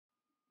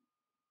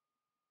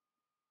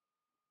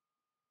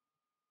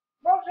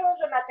Bonjour,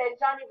 je m'appelle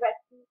Jeanne et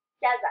voici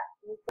Casa.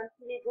 Nous sommes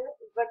tous les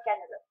deux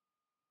volcanologues.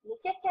 Mais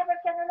qu'est-ce qu'un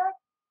volcanologue?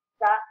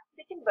 Ça,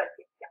 c'est une bonne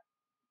question.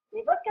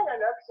 Les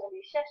volcanologues sont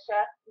des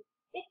chercheurs qui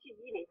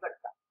étudient les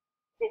volcans.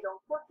 C'est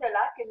donc pour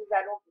cela que nous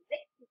allons vous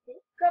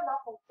expliquer comment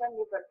fonctionnent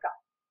les volcans.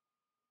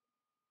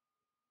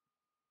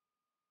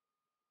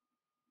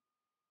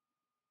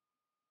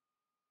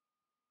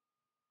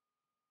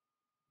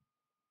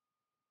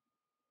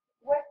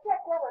 Voici à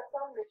quoi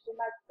ressemble le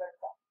schéma du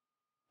volcan.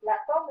 La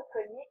forme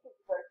conique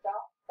du volcan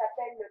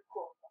s'appelle le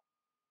cours.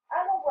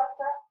 Allons voir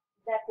ça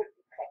d'un peu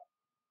plus près.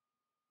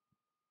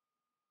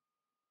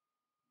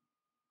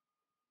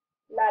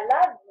 La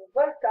lave du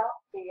volcan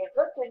est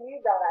retenue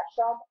dans la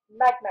chambre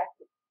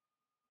magmatique.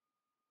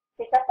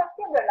 C'est à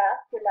partir de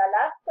là que la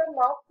lave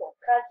commence son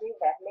trajet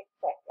vers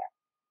l'extérieur.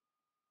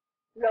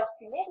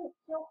 Lorsqu'une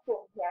éruption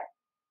survient,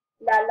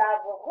 la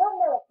lave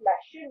remonte la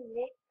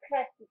cheminée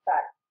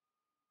principale.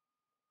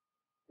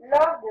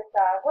 Lors de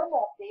sa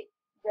remontée,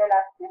 de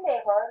la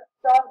fumérole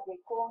sortent des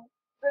cônes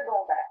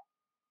secondaires.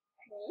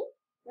 Puis,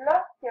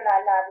 lorsque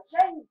la lave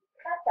jaillit du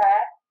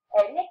cratère,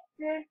 elle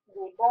expulse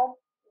des bombes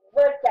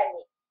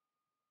volcaniques.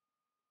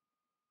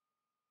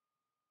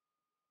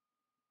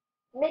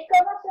 Mais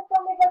comment se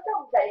forment les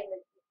volcans, vous allez me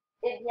dire?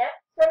 Eh bien,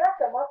 cela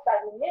commence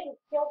par une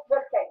éruption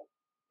volcanique.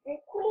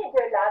 Une coulée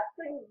de lave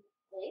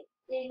solidifiée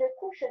et une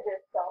couche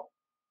de cendres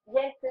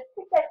viennent se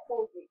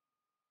superposer.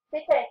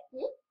 C'est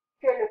ainsi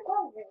que le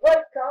cône du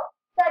volcan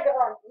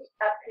s'agrandit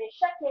après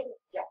chaque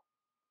éruption.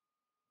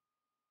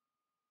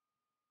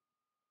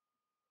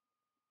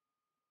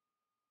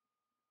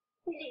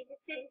 Il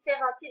existait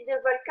différents types de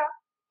volcans?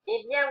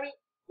 Eh bien oui,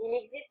 il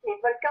existe les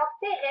volcans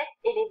terrestres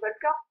et les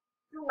volcans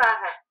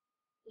sous-marins.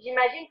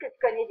 J'imagine que tu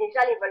connais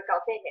déjà les volcans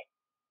terrestres.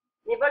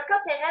 Les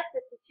volcans terrestres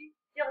se situent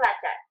sur la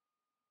Terre.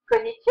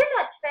 Connais-tu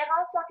la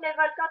différence entre le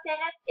volcan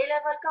terrestre et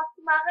le volcan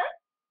sous-marin?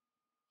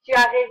 Tu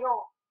as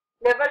raison.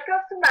 Le volcan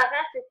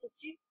sous-marin se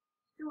situe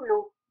sous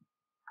l'eau.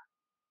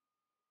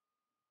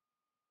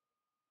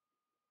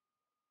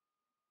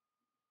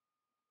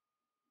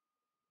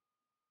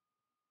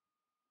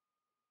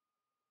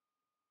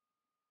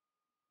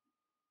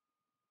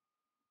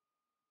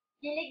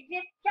 Il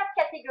existe 4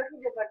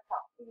 catégories de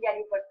volcans. Il y a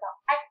les volcans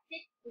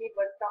actifs, les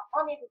volcans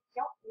en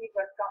éruption, les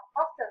volcans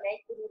en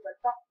sommeil et les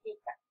volcans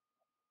éteints.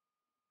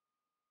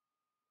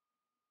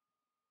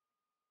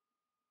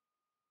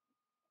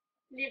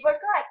 Les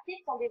volcans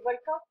actifs sont des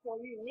volcans qui ont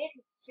eu une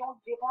éruption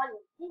durant les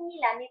 10 000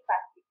 années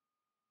passées.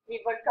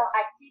 Les volcans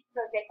actifs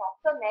peuvent être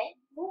en sommeil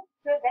ou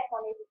peuvent être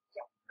en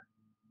éruption.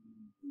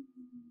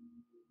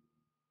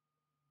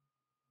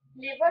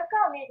 Les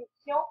volcans en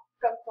éruption,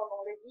 comme son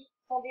nom le dit,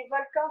 sont des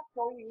volcans qui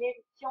ont eu une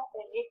éruption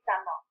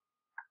récemment.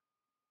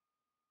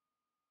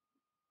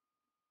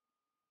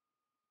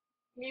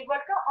 Les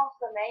volcans en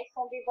sommeil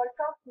sont des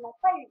volcans qui n'ont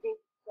pas eu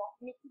d'éruption,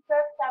 mais qui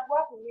peuvent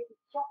avoir une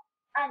éruption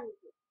à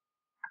nouveau.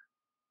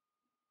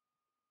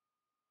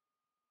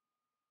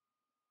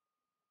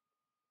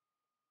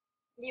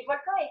 Les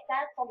volcans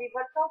éteints sont des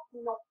volcans qui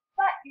n'ont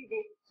pas eu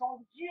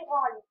d'éruption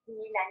durant les 10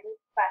 000 années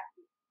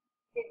passées.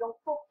 C'est donc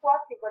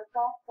pourquoi ces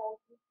volcans sont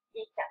dits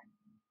éteints.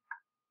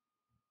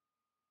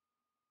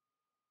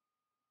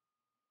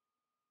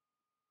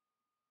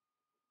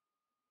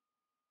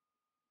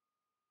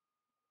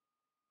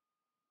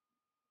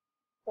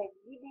 Cette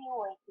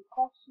vidéo a été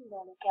conçue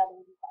dans le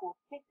cadre du cours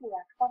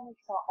CPA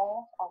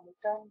 3111 en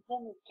automne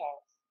 2015.